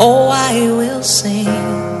head, oh, I will sing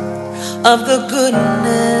of the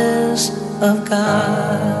goodness of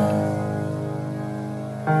God.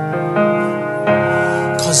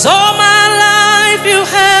 'Cause all my life you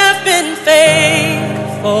have been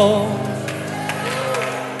faithful,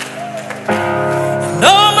 and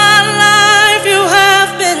all my life you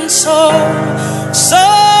have been so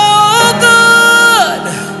good.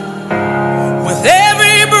 With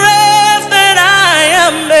every breath that I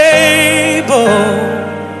am able,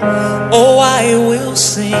 oh, I will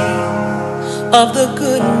sing of the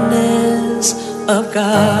goodness of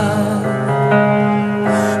God.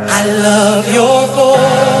 I love your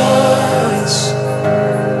voice.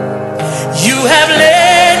 You have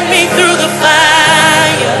led me through the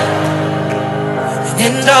fire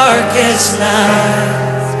and in darkest night.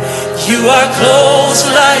 You are close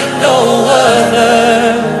like no other.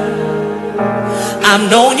 I've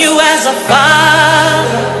known you as a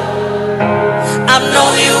father. I've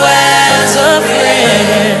known you as a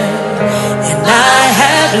friend. I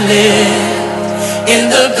have lived in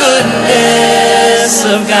the goodness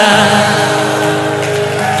of God.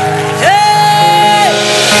 Hey!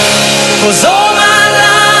 'Cause all my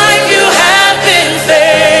life you have been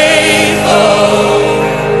faithful.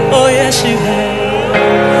 Oh yes you have.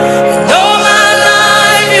 And all my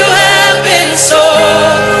life you have been so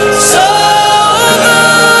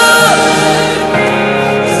good.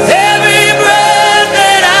 With every breath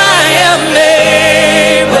that I am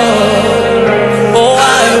able,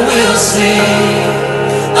 sing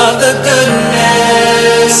of the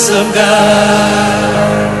goodness of God.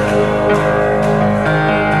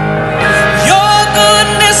 Your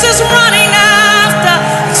goodness is running after,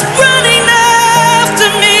 it's running after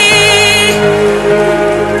me.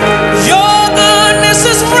 Your goodness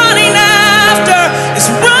is running after, it's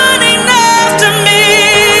running after me.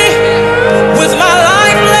 With my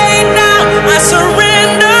life laid down, I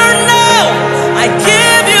surrender now. I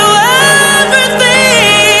give you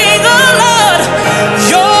everything, oh Lord.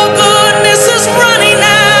 Your goodness is running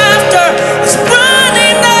after, it's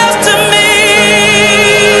running after me.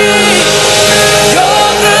 Your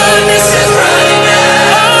goodness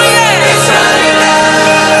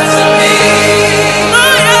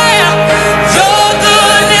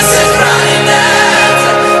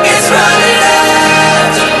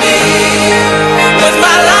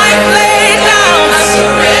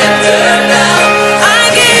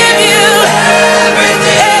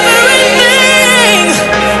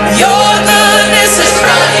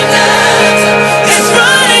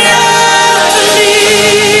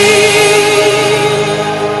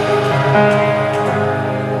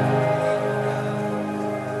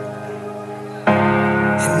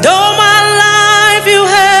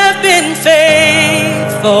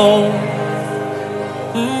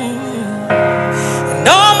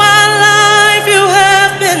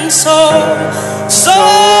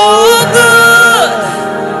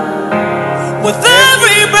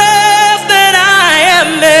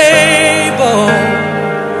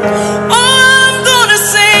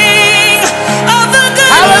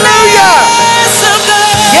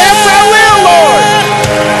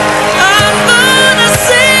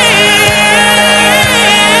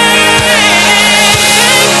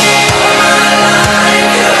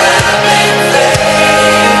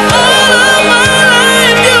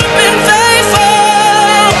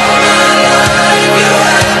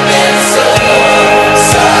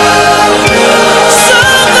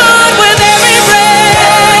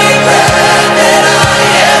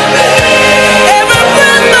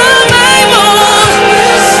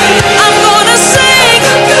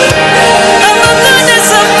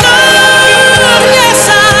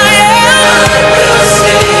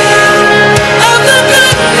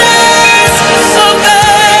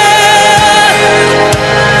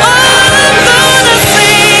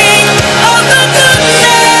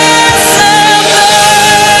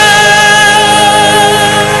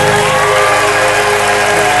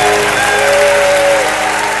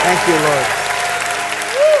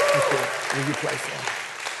Will you play for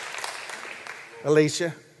her?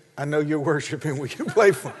 Alicia, I know you're worshiping. Will you play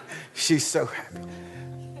for her? She's so happy.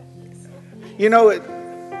 You know,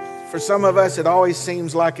 for some of us, it always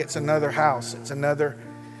seems like it's another house. It's another.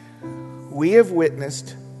 We have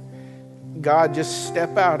witnessed God just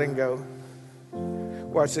step out and go,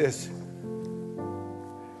 watch this.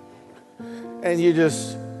 And you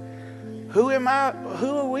just, who am I? Who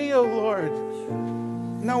are we, oh Lord?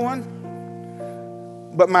 No one.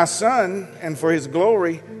 But my son, and for his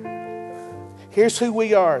glory, here's who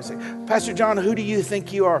we are. Pastor John, who do you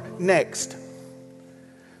think you are? Next.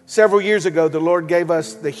 Several years ago, the Lord gave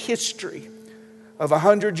us the history of a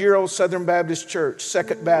 100-year-old Southern Baptist church,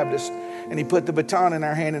 Second Baptist, and he put the baton in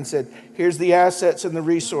our hand and said, here's the assets and the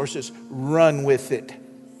resources. Run with it.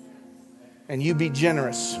 And you be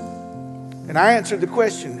generous. And I answered the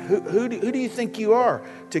question, who do you think you are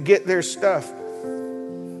to get their stuff?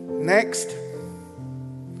 Next.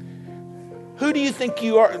 Who do you think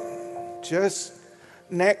you are? Just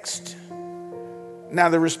next. Now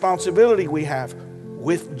the responsibility we have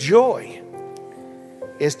with joy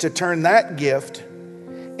is to turn that gift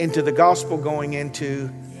into the gospel going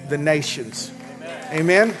into the nations.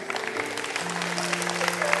 Amen.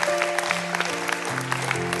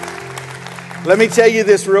 Let me tell you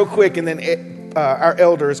this real quick, and then our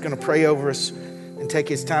elder is going to pray over us and take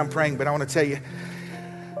his time praying. But I want to tell you,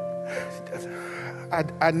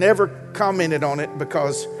 I never commented on it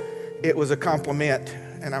because it was a compliment.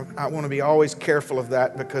 And I want to be always careful of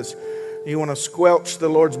that because you want to squelch the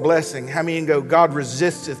Lord's blessing. How many can go, God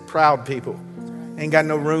resisteth proud people? Ain't got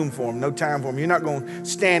no room for them, no time for them. You're not going to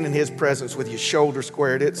stand in his presence with your shoulders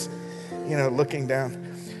squared. It's, looking down.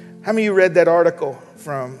 How many of you read that article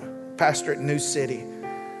from Pastor at New City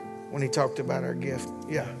when he talked about our gift?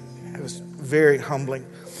 Yeah, it was very humbling.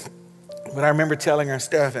 But I remember telling our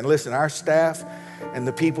staff, and listen, our staff and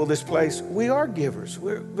the people of this place, we are givers.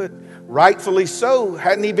 But rightfully so.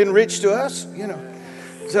 Hadn't he been rich to us?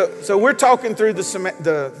 So we're talking through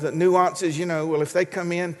the nuances, well, if they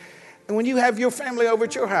come in, and when you have your family over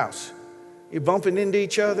at your house, you're bumping into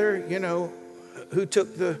each other, who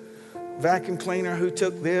took the vacuum cleaner, who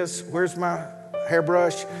took this, where's my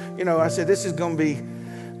hairbrush? I said, this is going to be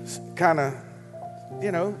kind of,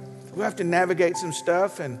 we'll have to navigate some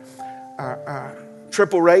stuff. And our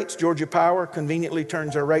triple rates, Georgia Power conveniently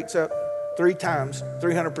turns our rates up 3 times,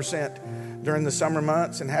 300% during the summer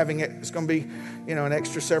months. And having it's going to be, an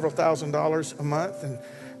extra several $1,000s a month. And,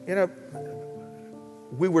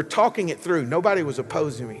 we were talking it through. Nobody was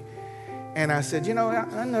opposing me. And I said,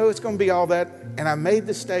 I know it's going to be all that. And I made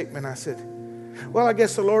the statement. I said, well, I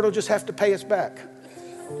guess the Lord will just have to pay us back.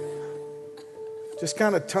 Just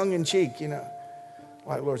kind of tongue in cheek,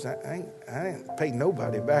 Like, Lord, I ain't paid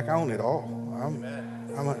nobody back. I own it all.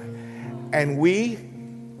 And we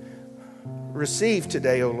receive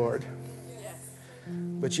today, oh Lord.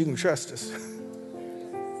 But you can trust us.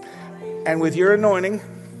 And with your anointing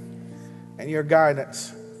and your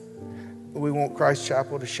guidance, we want Christ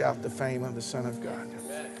Chapel to shout the fame of the Son of God.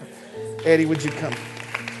 Eddie, would you come?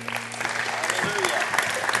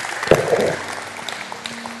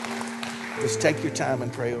 Just take your time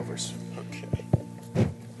and pray over us. Okay.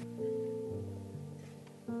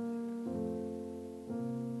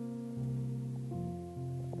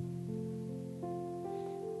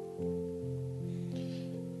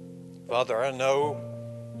 Father, I know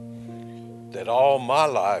that all my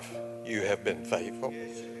life you have been faithful,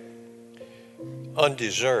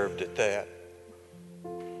 undeserved at that.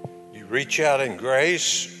 You reach out in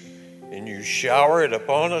grace and you shower it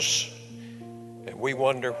upon us, and we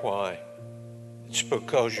wonder why. It's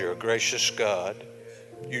because you're a gracious God.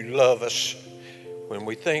 You love us when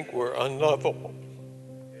we think we're unlovable.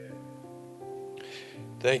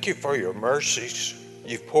 Thank you for your mercies.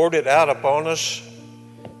 You've poured it out upon us,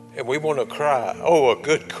 and we want to cry. Oh, a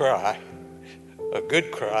good cry. A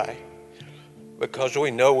good cry. Because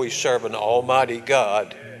we know we serve an almighty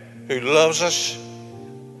God who loves us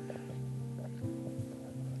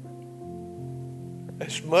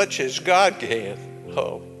as much as God can.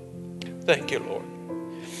 Oh, thank you, Lord.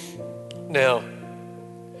 Now,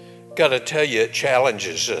 got to tell you, it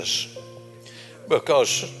challenges us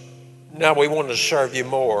because now we want to serve you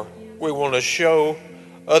more. We want to show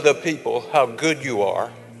other people how good you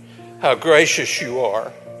are, how gracious you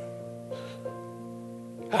are,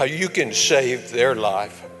 how you can save their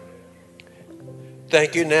life.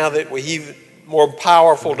 Thank you now that we're even more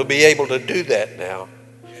powerful to be able to do that now.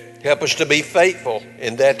 Help us to be faithful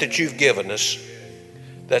in that you've given us.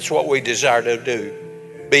 That's what we desire to do.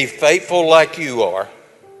 Be faithful like you are.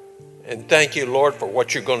 And thank you, Lord, for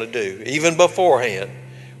what you're going to do. Even beforehand,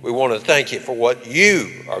 we want to thank you for what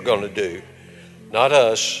you are going to do Not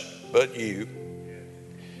us, but you.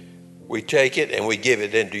 We take it and we give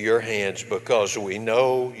it into your hands because we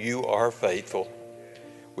know you are faithful.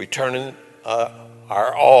 We turn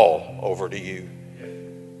our all over to you.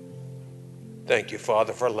 Thank you,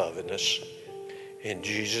 Father, for loving us. In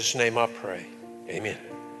Jesus' name I pray. Amen.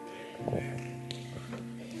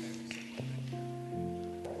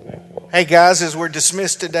 Hey guys, as we're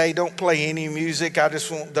dismissed today, don't play any music. I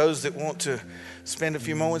just want those that want to spend a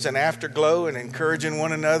few moments in afterglow and encouraging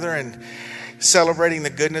one another and celebrating the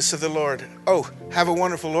goodness of the Lord. Oh, have a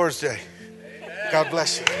wonderful Lord's Day. God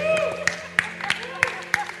bless you.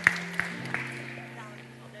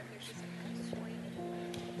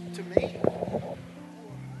 To me?